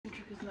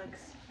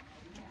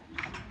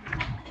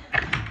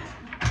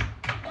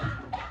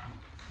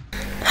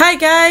Hi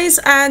guys,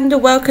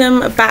 and welcome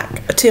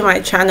back to my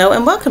channel,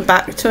 and welcome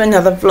back to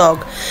another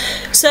vlog.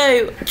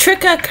 So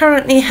Tricka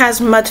currently has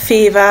mud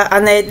fever,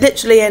 and they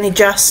literally only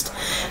just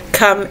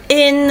come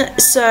in,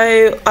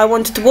 so I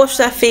wanted to wash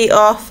their feet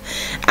off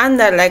and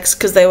their legs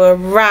because they were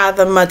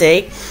rather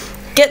muddy,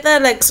 get their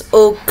legs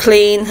all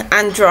clean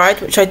and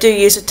dried, which I do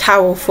use a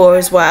towel for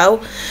as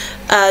well,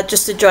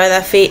 just to dry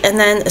their feet, and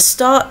then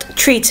start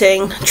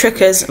treating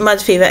Tricka's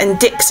mud fever. And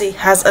Dixie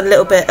has a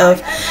little bit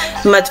of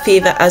mud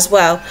fever as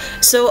well.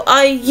 So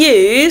I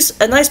use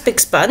a nice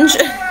big sponge,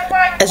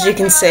 as you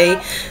can see,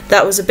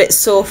 that was a bit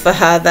sore for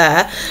her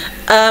there.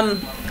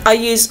 I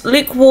use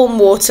lukewarm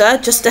water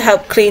just to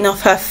help clean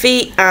off her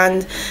feet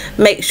and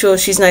make sure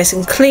she's nice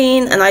and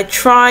clean, and I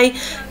try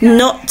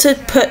not to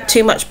put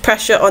too much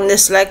pressure on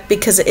this leg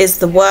because it is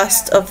the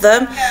worst of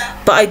them,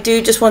 but I do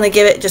just want to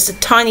give it just a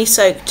tiny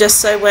soak, just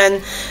so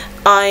when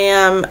I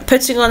am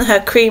putting on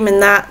her cream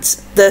and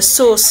that, the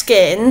sore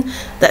skin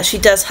that she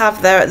does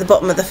have there at the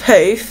bottom of the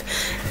hoof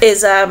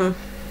is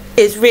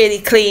really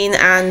clean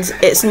and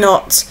it's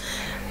not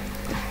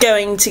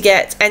going to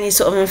get any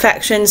sort of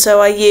infection.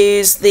 So I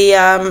use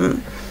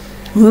the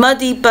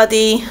Muddy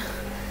Buddy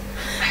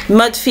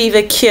mud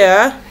fever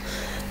cure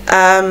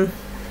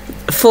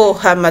for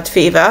her mud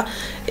fever.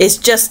 It's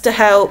just to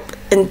help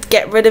and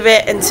get rid of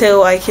it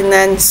until I can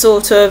then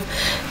sort of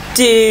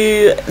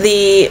do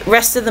the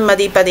rest of the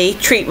Muddy Buddy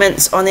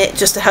treatments on it,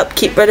 just to help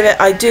keep rid of it.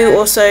 I do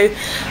also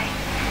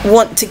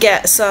want to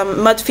get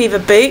some mud fever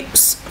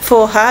boots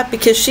for her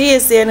because she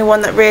is the only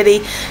one that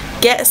really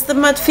gets the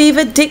mud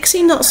fever.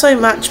 Dixie not so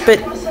much, but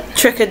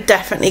Tricka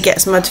definitely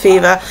gets mud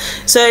fever.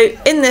 So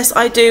in this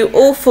I do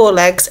all 4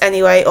 legs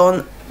anyway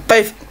on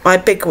both my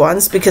big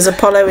ones, because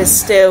Apollo is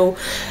still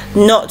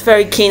not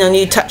very keen on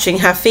you touching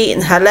her feet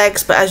and her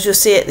legs, but as you'll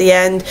see at the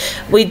end,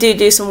 we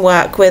do some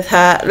work with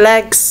her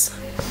legs,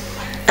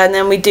 and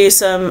then we do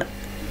some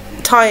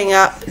tying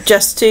up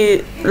just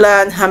to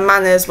learn her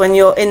manners when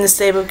you're in the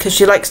stable, because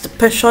she likes to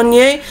push on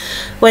you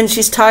when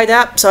she's tied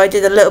up. So I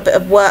did a little bit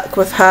of work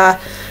with her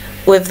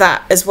with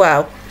that as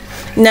well.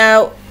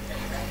 Now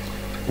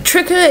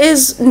Tricka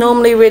is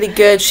normally really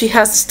good. She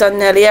has this done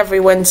nearly every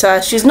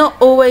winter. She's not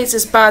always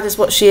as bad as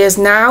what she is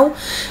now,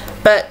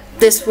 but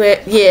this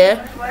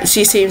year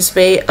she seems to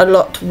be a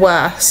lot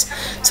worse.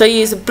 So I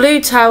use a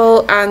blue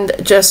towel and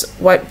just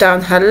wipe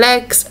down her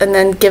legs and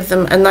then give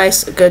them a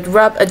nice good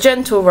rub, a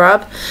gentle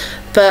rub,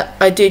 but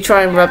I do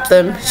try and rub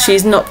them.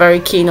 She's not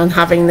very keen on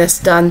having this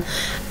done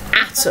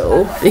at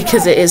all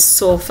because it is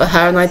sore for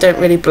her, and I don't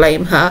really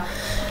blame her.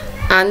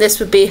 And this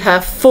would be her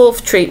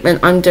 4th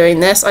treatment I'm doing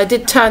this. I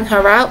did turn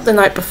her out the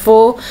night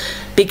before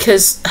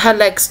because her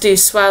legs do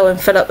swell and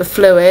fill up with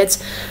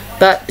fluids,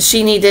 but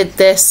she needed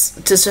this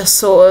to just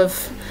sort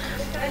of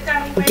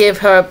give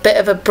her a bit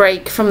of a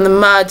break from the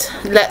mud,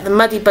 let the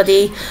Muddy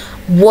Buddy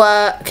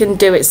work and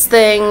do its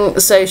thing.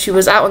 So she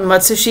was out on the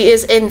mud, so she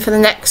is in for the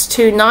next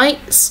 2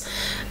 nights,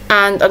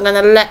 and I'm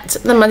going to let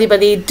the Muddy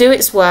Buddy do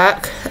its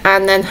work,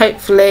 and then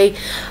hopefully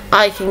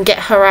I can get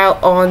her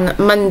out on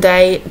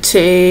Monday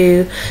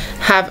to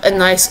have a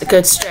nice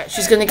good stretch.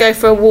 She's going to go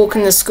for a walk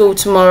in the school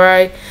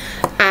tomorrow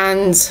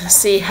and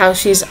see how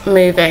she's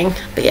moving.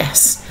 But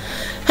yes,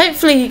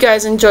 hopefully you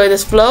guys enjoy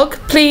this vlog.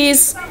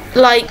 Please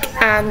like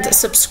and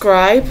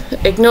subscribe.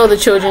 Ignore the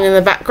children in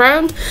the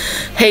background.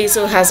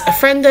 Hazel has a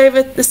friend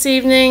over this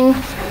evening,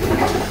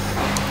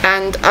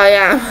 and I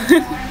am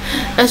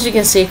as you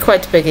can see,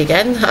 quite big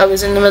again. I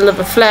was in the middle of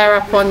a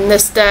flare-up on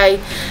this day,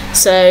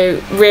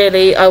 so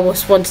really I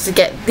just wanted to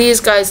get these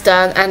guys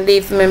done and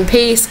leave them in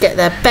peace, get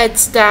their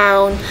beds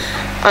down.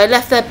 I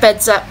left their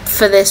beds up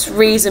for this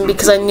reason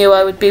because I knew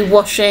I would be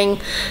washing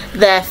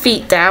their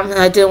feet down, and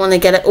I didn't want to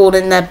get it all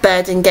in their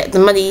bed and get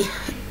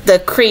the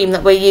cream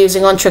that we're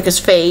using on Tricka's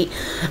feet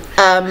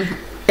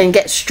and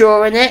get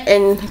straw in it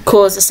and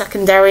cause a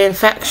secondary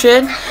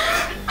infection.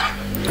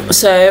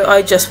 So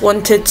I just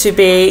wanted to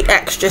be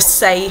extra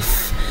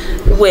safe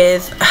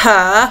with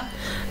her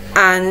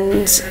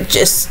and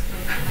just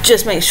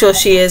make sure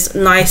she is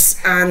nice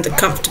and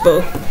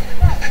comfortable.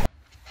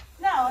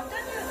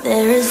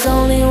 There is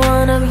only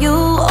one of you,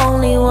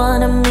 only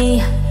one of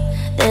me.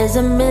 There's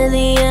a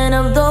million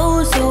of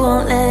those who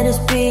won't let us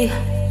be,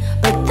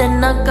 but they're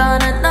not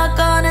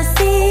gonna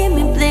see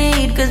me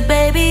bleed. Cause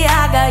baby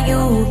I got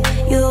you.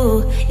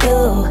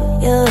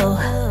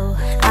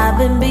 I've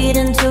been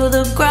beaten to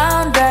the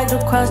ground, dragged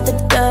across the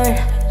dirt.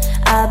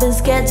 I've been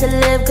scared to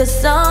live cause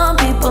some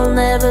people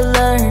never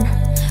learn,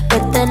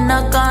 but they're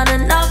not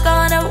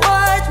gonna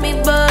watch me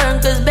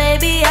burn. Cause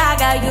baby I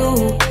got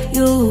you.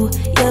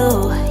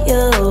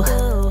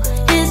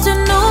 It's a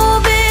new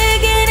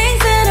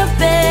beginnings and a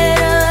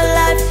better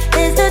life.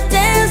 It's the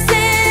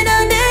dancing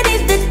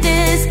underneath the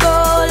disco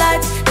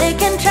lights. They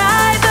can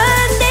try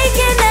but they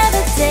can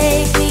never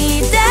take me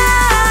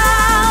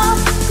down.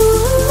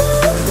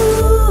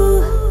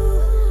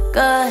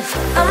 Cause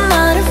I'm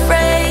not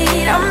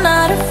afraid, I'm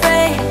not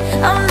afraid,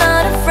 I'm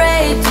not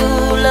afraid to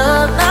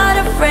love, not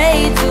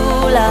afraid to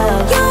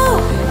love you.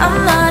 I'm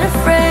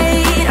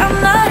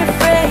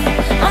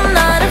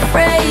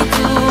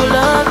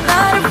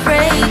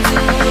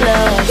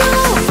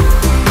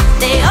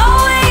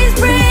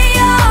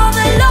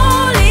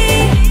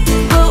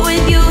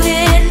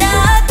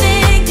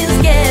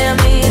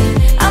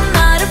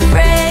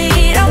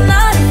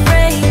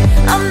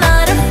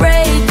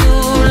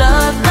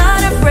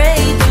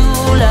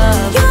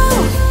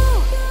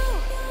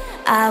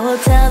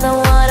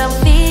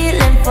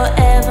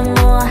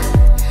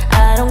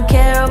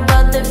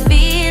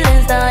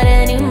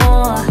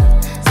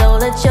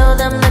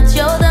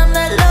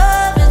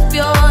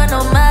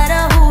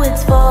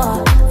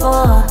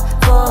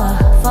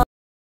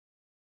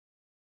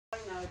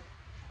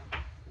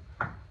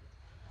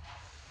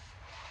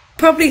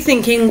probably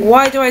thinking,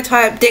 why do I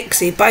tie up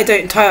Dixie but I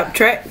don't tie up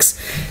Trix?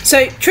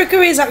 So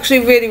Tricka is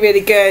actually really,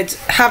 really good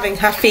having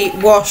her feet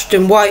washed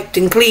and wiped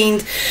and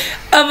cleaned,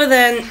 other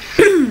than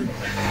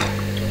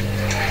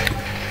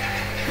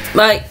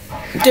like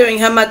doing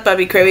her mud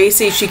bubby crew. You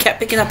see she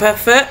kept picking up her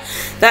foot.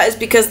 That is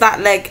because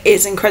that leg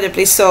is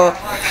incredibly sore.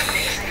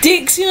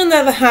 Dixie on the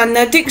other hand,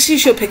 now Dixie,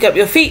 she'll pick up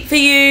your feet for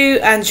you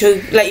and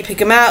she'll let you pick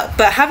them out,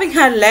 but having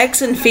her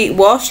legs and feet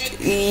washed,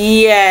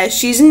 yeah,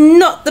 she's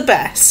not the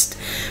best.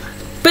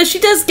 But she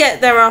does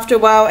get there after a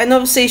while, and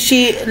obviously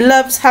she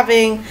loves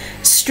having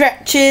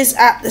stretches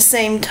at the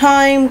same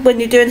time when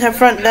you're doing her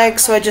front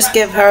legs, so I just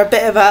give her a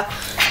bit of a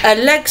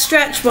leg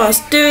stretch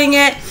whilst doing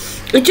it.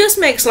 It just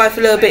makes life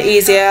a little bit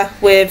easier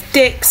with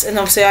Dix, and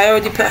obviously I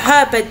already put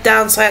her bed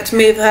down, so I had to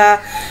move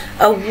her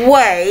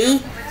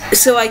away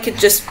so I could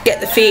just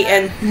get the feet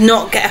and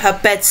not get her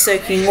bed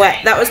soaking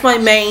wet. That was my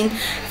main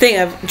thing,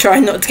 of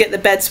trying not to get the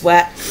beds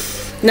wet.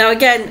 Now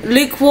again,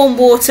 lukewarm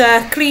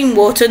water, clean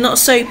water, not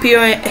soapy or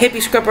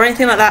hippie scrub or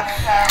anything like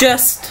that,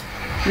 just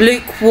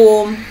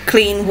lukewarm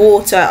clean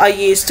water I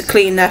used to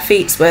clean their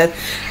feet with,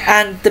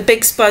 and the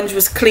big sponge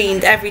was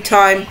cleaned every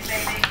time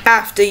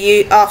after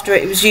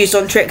it was used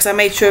on Trix. I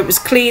made sure it was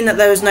clean, that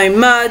there was no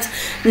mud,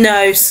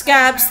 no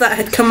scabs that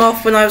had come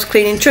off when I was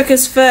cleaning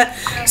Tricka's foot,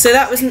 so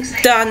that was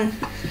done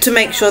to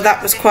make sure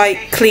that was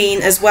quite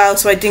clean as well,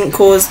 so I didn't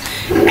cause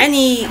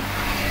any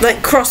like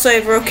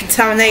crossover or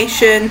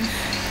contamination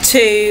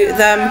to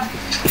them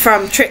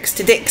from Trix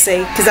to Dixie,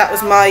 because that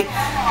was my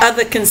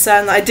other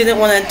concern, that I didn't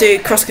want to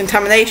do cross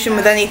contamination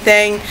with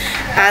anything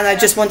and I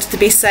just wanted to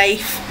be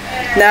safe.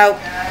 Now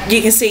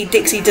you can see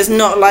Dixie does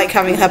not like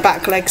having her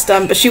back legs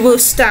done, but she will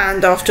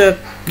stand after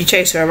you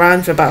chase her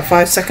around for about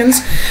 5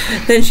 seconds,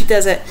 then she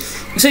does it.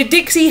 So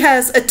Dixie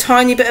has a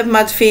tiny bit of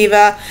mud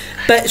fever,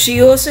 but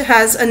she also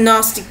has a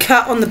nasty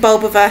cut on the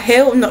bulb of her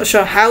heel. I'm not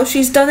sure how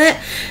she's done it,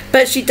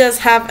 but she does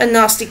have a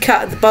nasty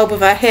cut at the bulb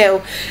of her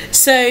heel.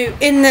 So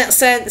in that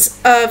sense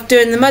of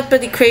doing the mud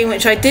buddy cream,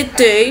 which I did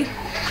do,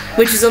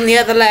 which is on the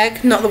other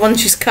leg, not the one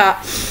she's cut,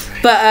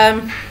 but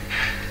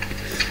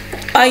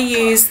I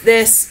use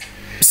this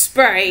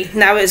spray.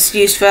 Now it's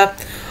used for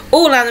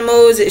all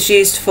animals, it's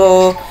used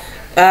for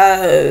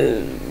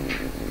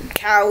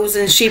cows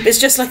and sheep. It's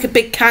just like a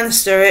big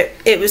canister.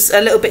 It was a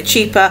little bit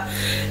cheaper,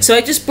 so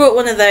I just brought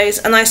one of those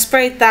and I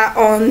sprayed that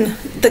on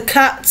the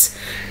cut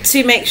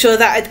to make sure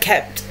that I'd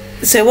kept,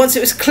 so once it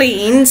was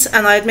cleaned,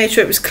 and I'd made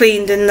sure it was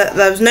cleaned and that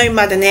there was no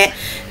mud in it,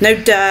 no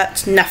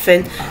dirt,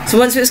 nothing. So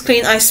once it was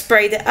clean, I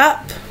sprayed it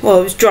up.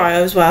 Well, it was dry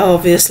as well,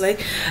 obviously.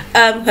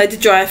 I did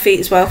dry her feet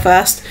as well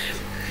first,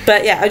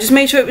 but yeah, I just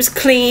made sure it was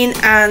clean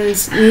and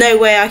no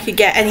way I could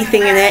get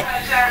anything in it,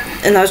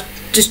 and I was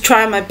just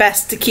trying my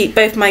best to keep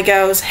both my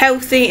girls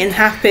healthy and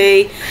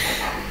happy.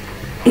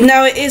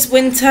 Now it is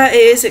winter, it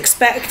is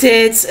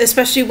expected,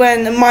 especially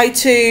when my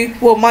three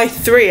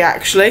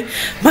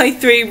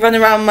run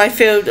around my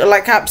field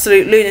like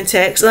absolute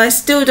lunatics, and I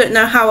still don't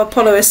know how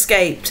Apollo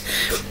escaped.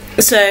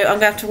 So I'm going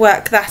to have to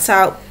work that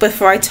out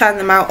before I turn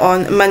them out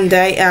on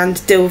Monday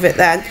and deal with it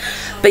then.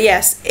 But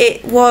yes,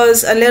 it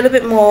was a little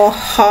bit more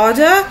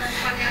harder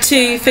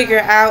to figure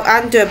it out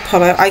and do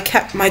Apollo.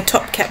 My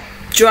top kept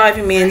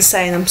driving me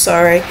insane, I'm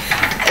sorry.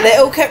 They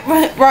all kept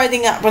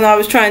riding up when I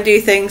was trying to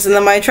do things, and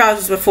then my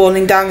trousers were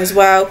falling down as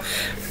well.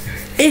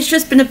 It's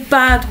just been a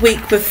bad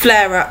week with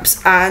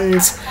flare-ups,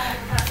 and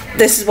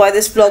this is why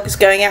this vlog is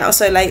going out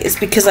so late, is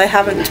because I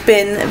haven't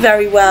been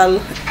very well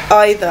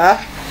either.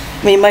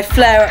 I mean, my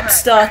flare-up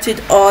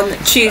started on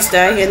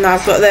Tuesday and now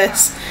I've got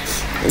this.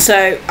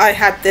 So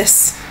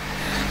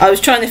I was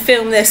trying to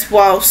film this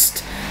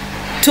whilst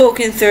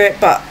talking through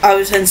it, but I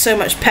was in so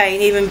much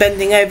pain, even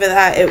bending over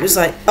that, it was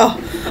like, oh,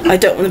 I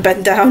don't want to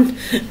bend down,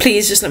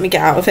 please just let me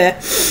get out of here.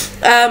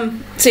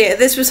 So yeah,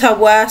 this was her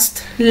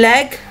worst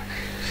leg.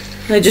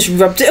 I just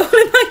rubbed it all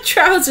in my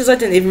trousers, I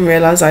didn't even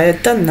realise I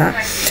had done that.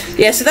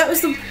 Yeah, so that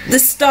was the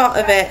start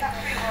of it,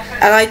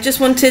 and I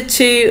just wanted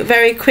to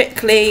very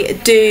quickly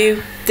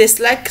do this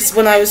leg, because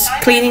when I was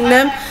cleaning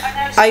them,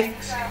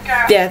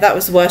 yeah, that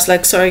was the worst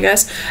leg, sorry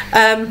guys.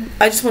 I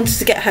just wanted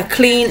to get her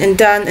clean and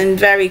done and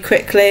very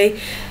quickly,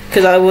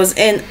 because I was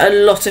in a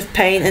lot of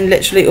pain and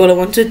literally all I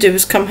wanted to do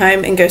was come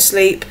home and go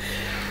sleep,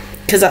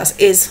 because that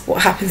is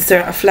what happens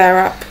throughout a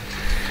flare-up.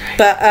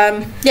 But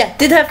yeah,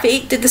 did her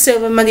feet, did the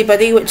silver muddy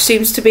buddy, which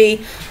seems to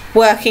be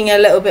working a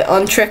little bit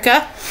on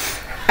Tricka,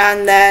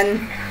 and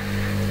then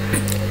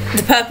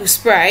the purple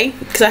spray,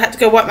 because I had to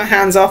go wipe my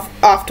hands off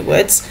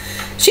afterwards.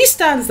 She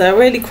stands there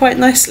really quite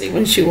nicely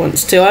when she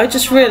wants to. I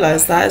just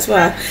realised that as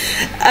well.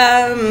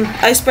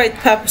 I sprayed the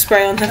purple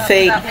spray on her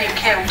feet. Without being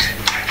killed.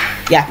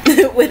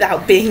 Yeah,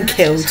 without being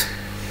killed.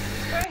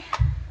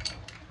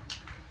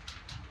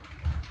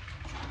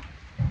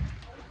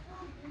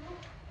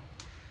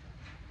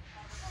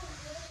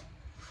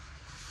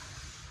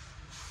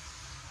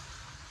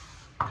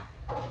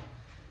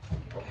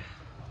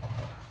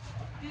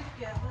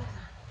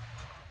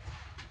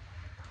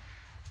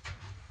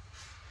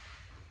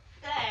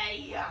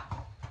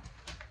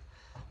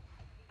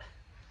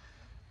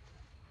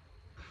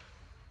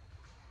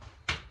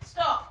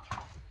 Stop.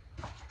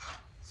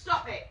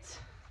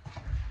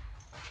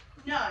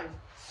 No.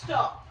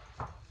 Stop.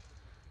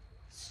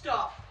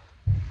 Stop.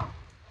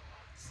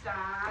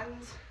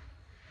 Stand.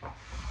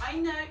 I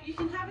know, you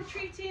can have a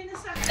treaty in a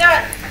second.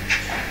 Done.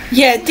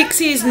 Yeah,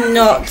 Dixie is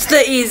not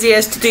the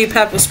easiest to do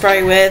pepper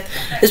spray with,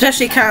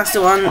 especially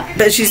castor one,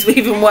 but she's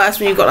even worse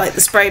when you've got like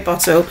the spray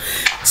bottle.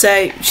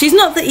 So she's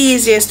not the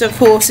easiest of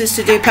horses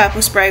to do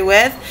pepper spray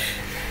with,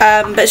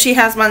 but she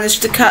has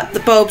managed to cut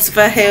the bulbs of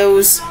her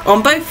heels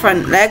on both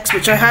front legs,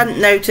 which I hadn't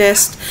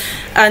noticed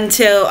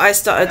until I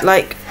started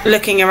like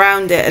looking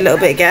around it a little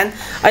bit again.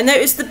 I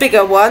noticed the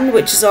bigger one,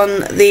 which is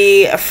on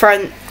the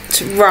front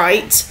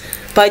right,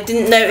 but I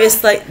didn't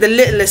notice like the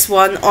littlest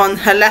one on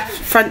her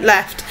front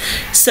left.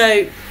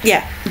 So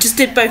yeah, just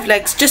did both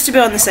legs just to be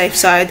on the safe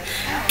side.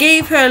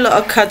 Gave her a lot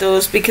of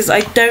cuddles because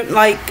I don't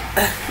like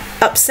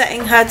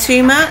upsetting her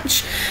too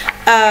much.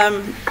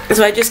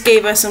 So I just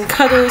gave her some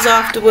cuddles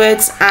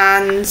afterwards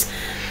and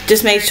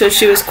just made sure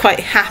she was quite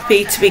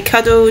happy to be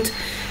cuddled.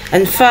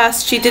 And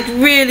first, she did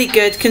really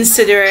good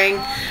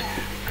considering,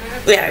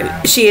 you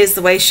know, she is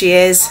the way she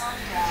is.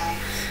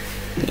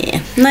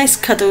 Yeah, nice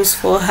cuddles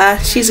for her.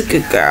 She's a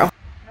good girl.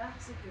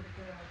 That's a good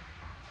girl.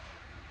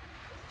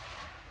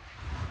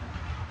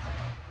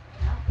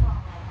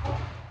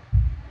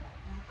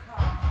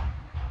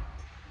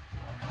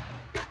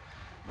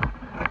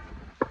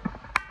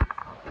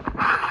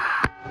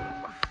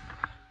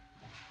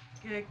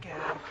 Good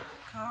girl.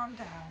 Calm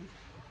down.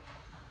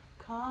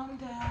 Calm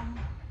down.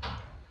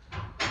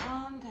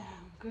 Calm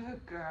down.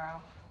 Good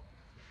girl.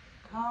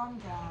 Calm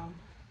down.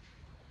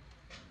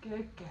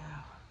 Good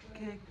girl.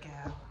 Good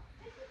girl.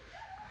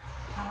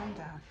 Calm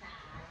down.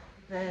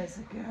 There's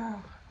a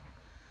girl.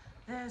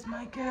 There's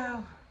my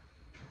girl.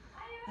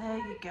 There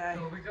you go.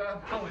 Well, we got a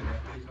bowl in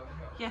there, please.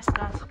 Yes,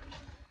 Dad.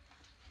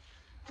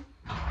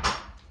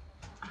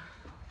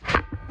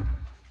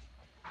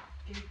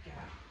 Good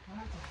girl.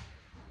 Well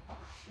done.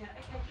 Yeah,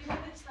 okay, give me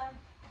this then.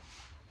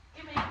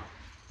 Give me.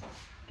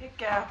 Good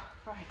girl.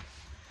 Right.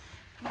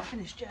 Not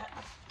finished yet.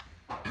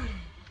 I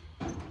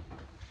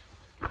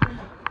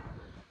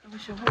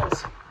wish I was.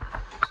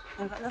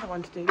 I've got another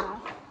one to do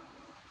now.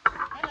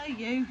 Hello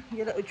you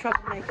little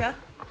troublemaker.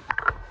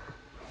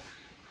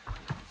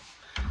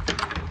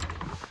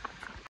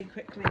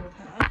 Quickly with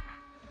her.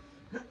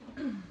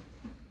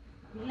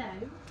 Hello.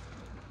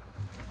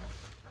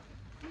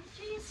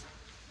 Itchies.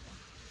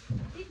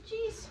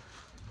 Itchies.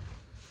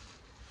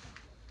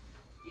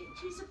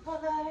 Itchies,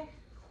 Apollo.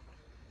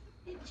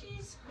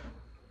 Itchies.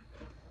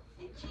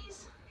 Itchies.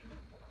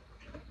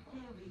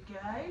 Here we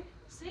go.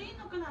 See,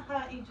 not going to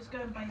hurt you just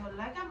going by your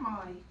leg, am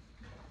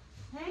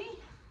I? Hey?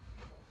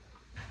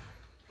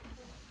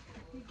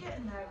 You're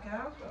getting there,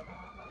 girl.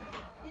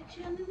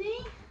 Itchy on the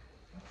knee?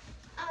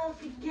 Oh,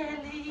 good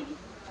girlie.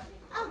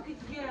 Oh,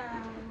 good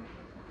girl.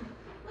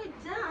 Well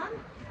done.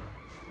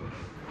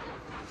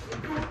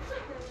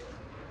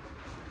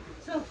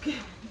 It's okay.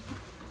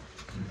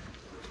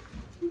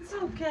 It's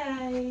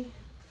okay.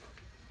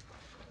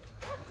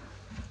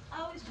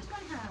 Oh, it's just my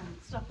hand.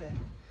 Stop it.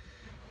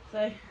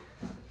 So,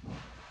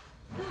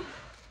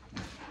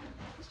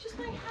 it's just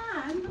my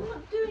hand. I'm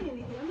not doing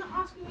anything. I'm not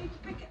asking you to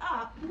pick it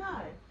up.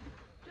 No.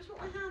 Just put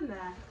my hand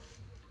there.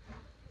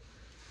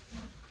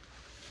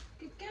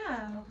 Good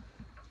girl.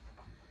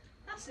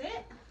 That's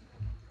it.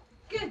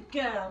 Good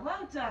girl.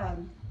 Well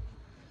done.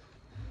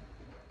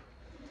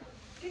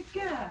 Good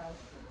girl.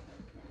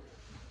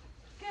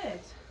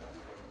 Good.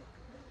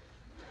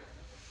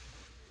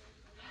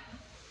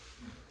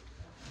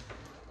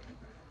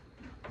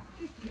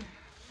 Good girl.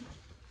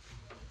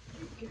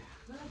 Good girl.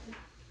 Well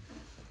done.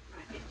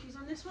 Right, itchies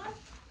on this one.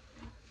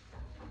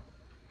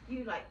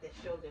 You like this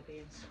shoulder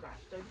being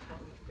scratched. Don't tell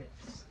me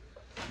this.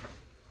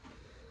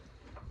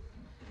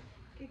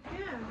 Good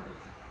girl.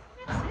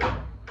 That's it.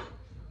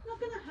 Not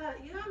going to hurt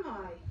you, am I?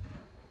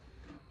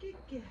 Good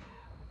girl.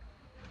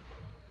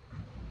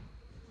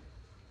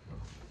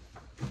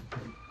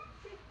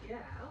 Good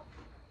girl.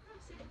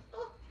 That's it.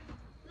 Oh,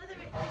 another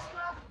itchy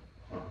spot.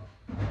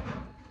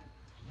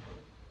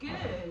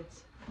 Good.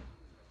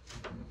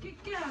 Good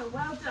girl.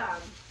 Well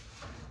done.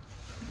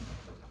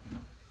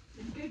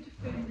 Go to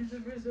food as a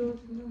resort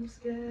and I'm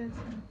scared.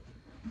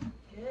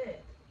 Good.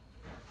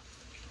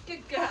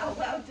 Good girl.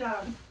 Well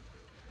done.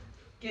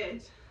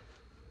 Good.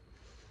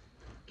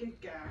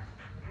 Good girl.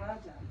 Well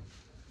done.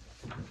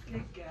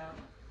 Good girl.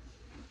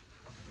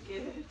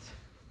 Good.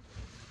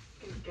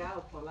 Good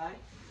girl, Polly.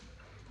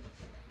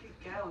 Good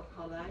girl,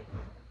 Polly.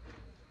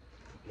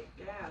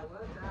 Good girl.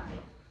 Well done.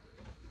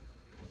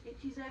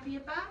 Itchies over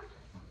your bum.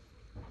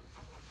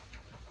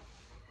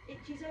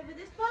 Itchies over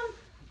this bum.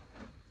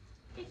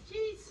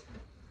 Itchies.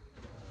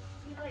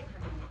 You like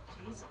having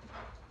itchies.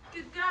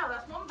 Good girl.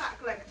 That's one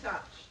back leg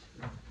touched.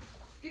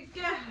 Good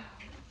girl.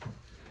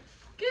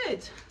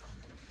 Good.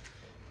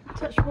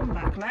 Touch one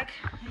back leg.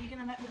 Are you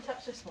going to let me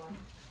touch this one?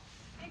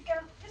 Good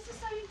girl. Just the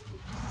same.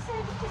 Just the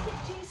same with the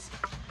itchies.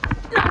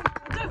 No,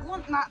 I don't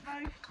want that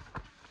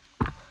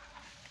though.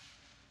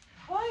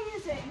 Why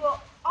is it your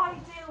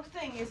ideal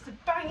thing is to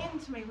bang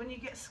into me when you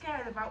get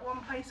scared about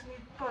one place on your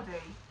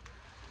body?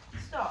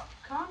 Stop.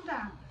 Calm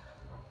down.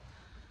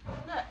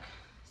 Look.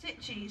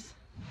 itchies.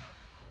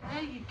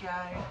 There you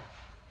go.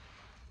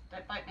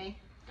 Don't bite me.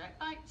 Don't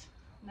bite.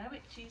 No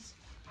itchies.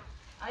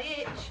 I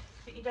itch,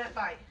 but you don't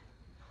bite.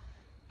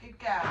 Good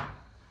girl.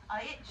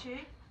 I itch you.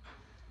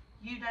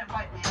 You don't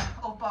bite me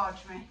or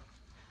barge me.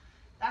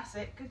 That's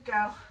it. Good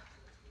girl.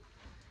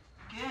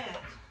 Good.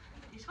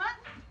 This one.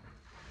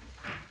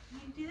 You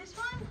can do this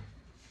one.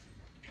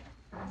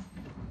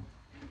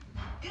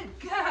 Good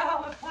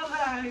girl.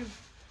 Apollo.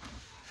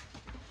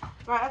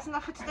 Right, that's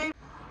enough for today.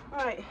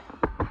 Right.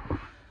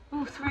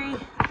 All three.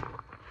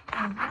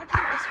 Why did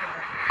this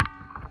work?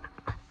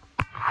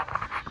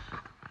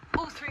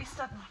 All three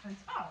stud muffins.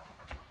 Oh,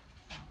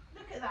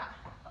 look at that.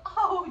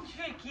 Oh,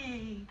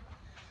 tricky.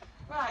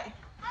 Right.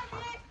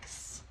 Hi,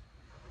 Dix.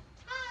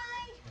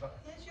 Hi.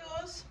 Here's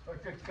yours. Oh,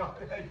 good God.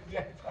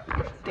 Yeah.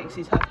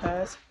 Dixie's had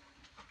hers.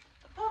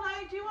 Apollo,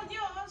 do you want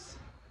yours?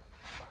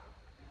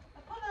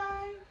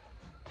 Apollo.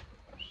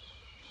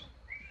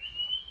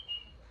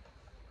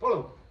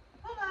 Apollo.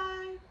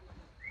 Apollo.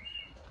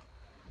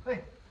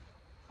 Hey.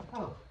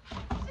 Apollo.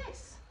 What's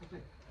this?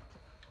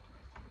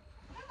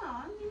 Come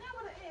on, you know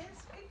what it is.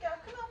 Good girl,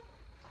 come on.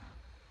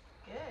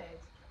 Good.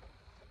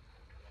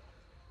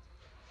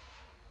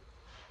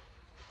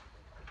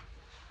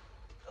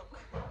 Oh,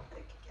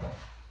 okay.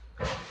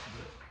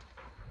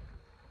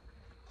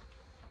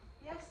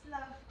 Yes,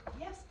 love.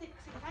 Yes,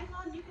 Dixie. Hang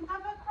on, you can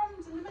have her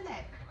crumbs in a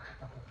minute.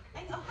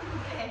 Hang on,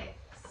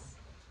 Dix.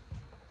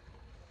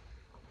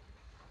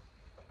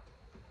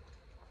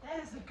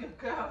 There's a good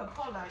girl,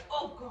 Apollo.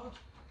 Oh, God.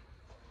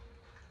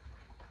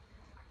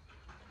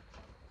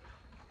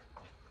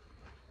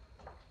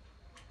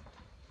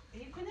 Are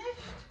you finished?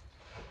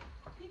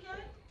 Here you go.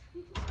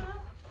 You can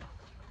smell.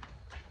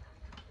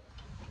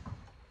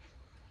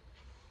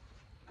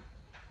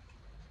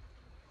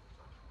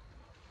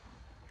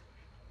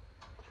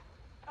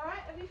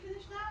 Alright, have you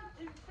finished now?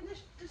 Have you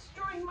finished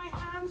destroying my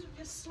hands with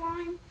your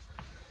slime?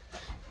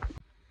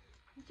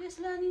 We're just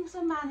learning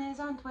some manners,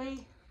 aren't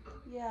we?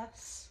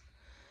 Yes.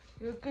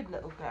 You're a good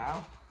little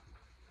girl.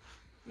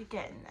 You're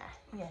getting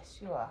there. Yes,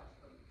 you are.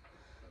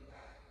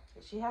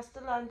 But she has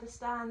to learn to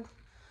stand.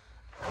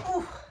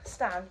 Oh,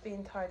 stand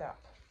being tied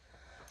up.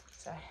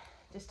 So,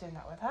 just doing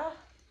that with her.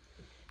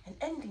 And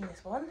ending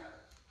this one,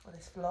 or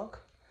this vlog,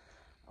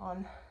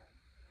 on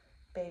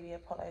baby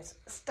Apollo's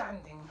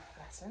standing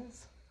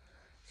lessons.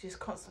 She just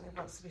constantly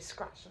wants to be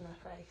scratched on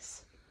her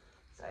face.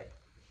 So,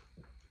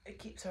 it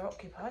keeps her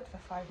occupied for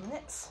 5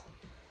 minutes.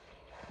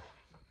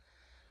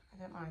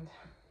 I don't mind.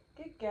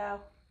 Good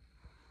girl.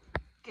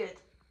 Good.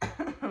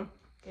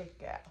 Good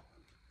girl.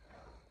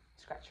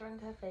 Scratch her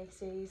under her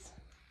faces.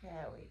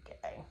 There we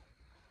go.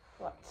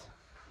 What?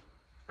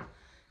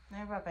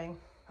 No rubbing.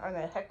 Oh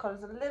no, head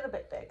collar's a little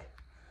bit big.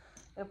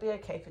 It'll be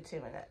okay for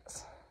 2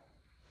 minutes.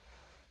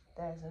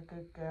 There's a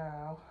good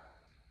girl.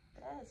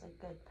 There's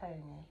a good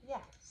pony.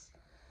 Yes.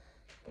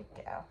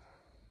 Good girl.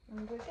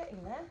 And we're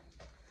getting there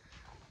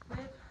with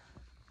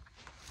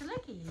the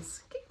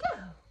leggies. Good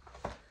girl.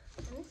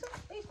 And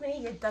it's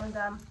me, you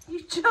dum-dum.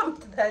 You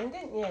jumped then,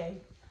 didn't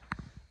you?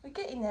 We're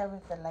getting there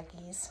with the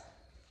leggies.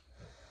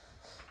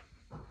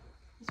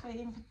 He's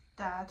waiting for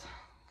Dad,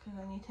 because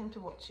I need him to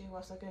watch you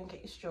whilst I go and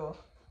get your straw,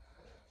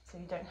 so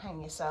you don't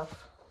hang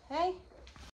yourself. Hey?